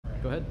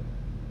go ahead.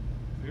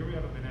 So here we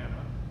have a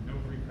banana, no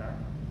pre-crack,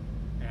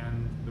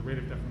 and the rate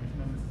of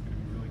deformation on this is going to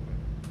be really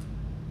quick.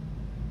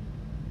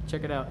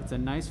 Check it out. It's a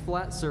nice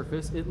flat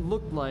surface. It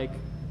looked like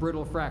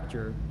brittle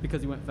fracture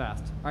because he went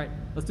fast. All right,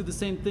 let's do the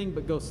same thing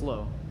but go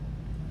slow.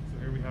 So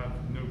here we have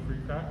no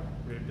pre-crack,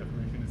 rate of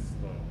deformation is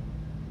slow.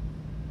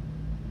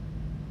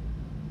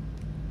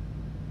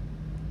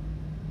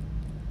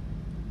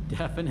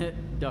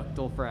 Definite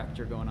ductile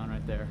fracture going on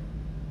right there.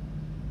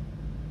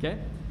 Okay,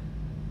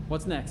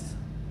 what's next?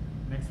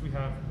 Next we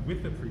have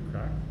with the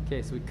pre-crack.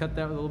 Okay, so we cut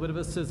that with a little bit of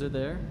a scissor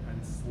there.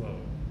 And slow.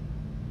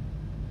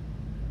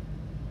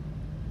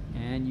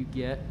 And you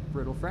get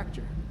brittle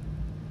fracture.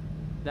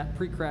 That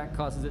pre-crack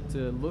causes it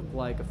to look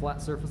like a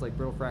flat surface like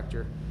brittle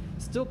fracture.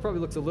 Still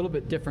probably looks a little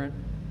bit different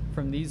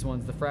from these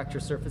ones, the fracture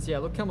surface. Yeah,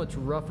 look how much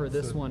rougher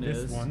this one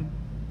is. This one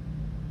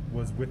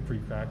was with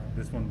pre-crack,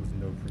 this one was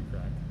no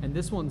pre-crack. And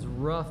this one's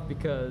rough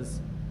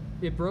because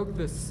it broke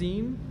the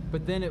seam,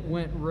 but then it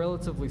went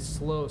relatively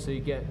slow, so you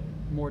get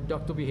more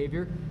ductile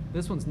behavior.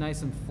 This one's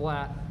nice and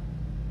flat.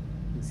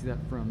 You can see that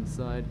from the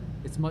side.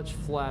 It's much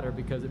flatter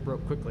because it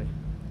broke quickly.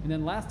 And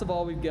then last of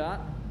all, we've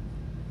got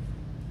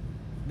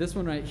this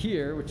one right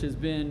here, which has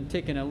been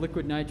taking a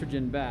liquid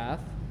nitrogen bath,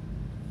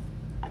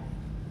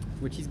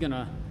 which he's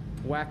gonna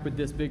whack with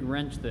this big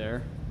wrench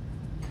there.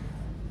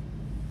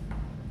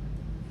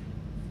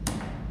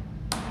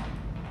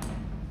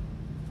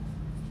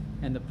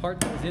 And the part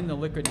that was in the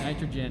liquid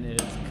nitrogen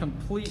is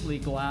completely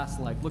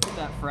glass-like. Look at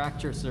that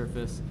fracture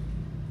surface.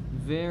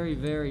 Very,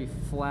 very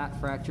flat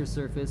fracture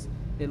surface.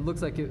 It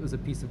looks like it was a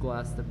piece of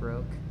glass that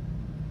broke.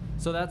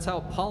 So that's how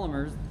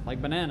polymers, like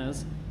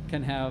bananas,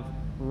 can have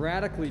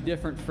radically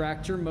different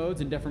fracture modes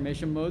and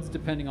deformation modes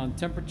depending on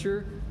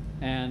temperature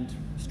and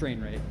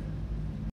strain rate.